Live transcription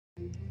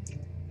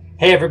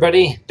Hey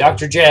everybody,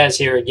 Dr. Jazz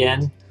here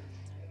again.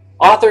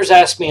 Authors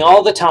ask me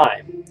all the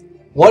time,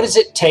 what does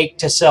it take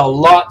to sell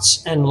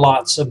lots and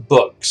lots of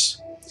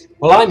books?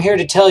 Well, I'm here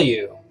to tell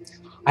you,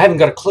 I haven't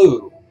got a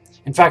clue.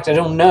 In fact, I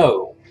don't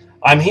know.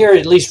 I'm here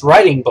at least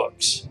writing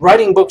books.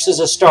 Writing books is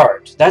a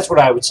start. That's what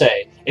I would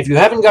say. If you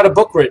haven't got a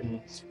book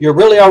written, you're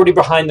really already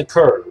behind the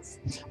curve.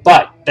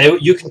 But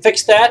you can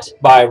fix that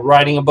by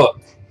writing a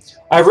book.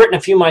 I've written a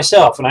few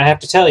myself, and I have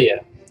to tell you,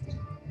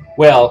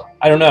 well,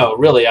 I don't know,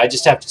 really. I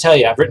just have to tell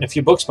you, I've written a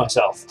few books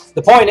myself.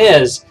 The point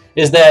is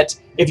that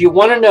if you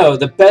want to know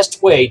the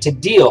best way to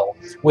deal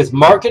with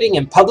marketing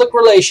and public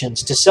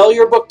relations to sell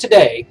your book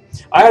today,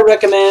 I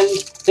recommend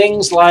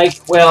things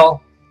like,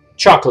 well,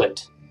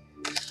 chocolate.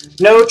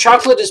 No,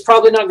 chocolate is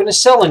probably not going to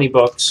sell any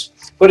books,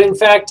 but in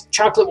fact,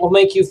 chocolate will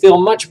make you feel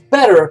much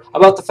better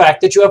about the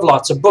fact that you have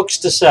lots of books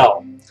to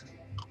sell.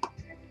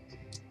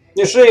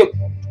 You see,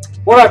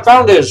 what I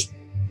found is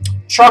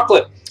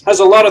chocolate has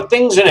a lot of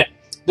things in it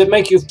that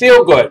make you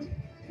feel good.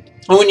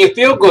 And when you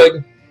feel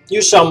good,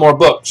 you sell more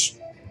books.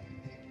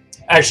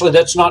 Actually,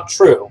 that's not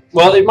true.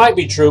 Well, it might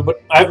be true,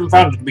 but I haven't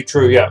found it to be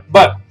true yet.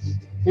 But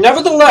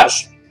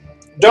nevertheless,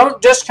 don't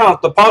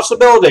discount the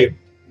possibility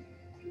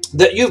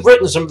that you've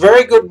written some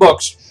very good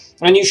books,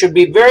 and you should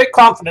be very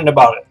confident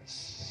about it.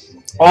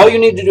 All you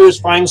need to do is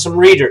find some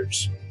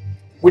readers,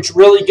 which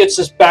really gets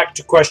us back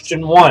to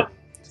question one.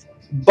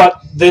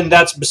 But then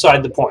that's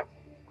beside the point.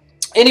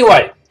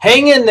 Anyway,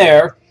 hang in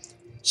there.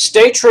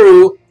 Stay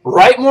true,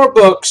 write more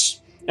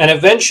books, and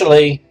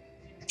eventually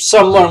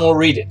someone will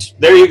read it.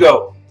 There you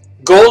go.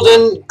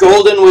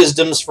 Golden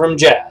wisdoms from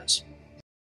Jazz.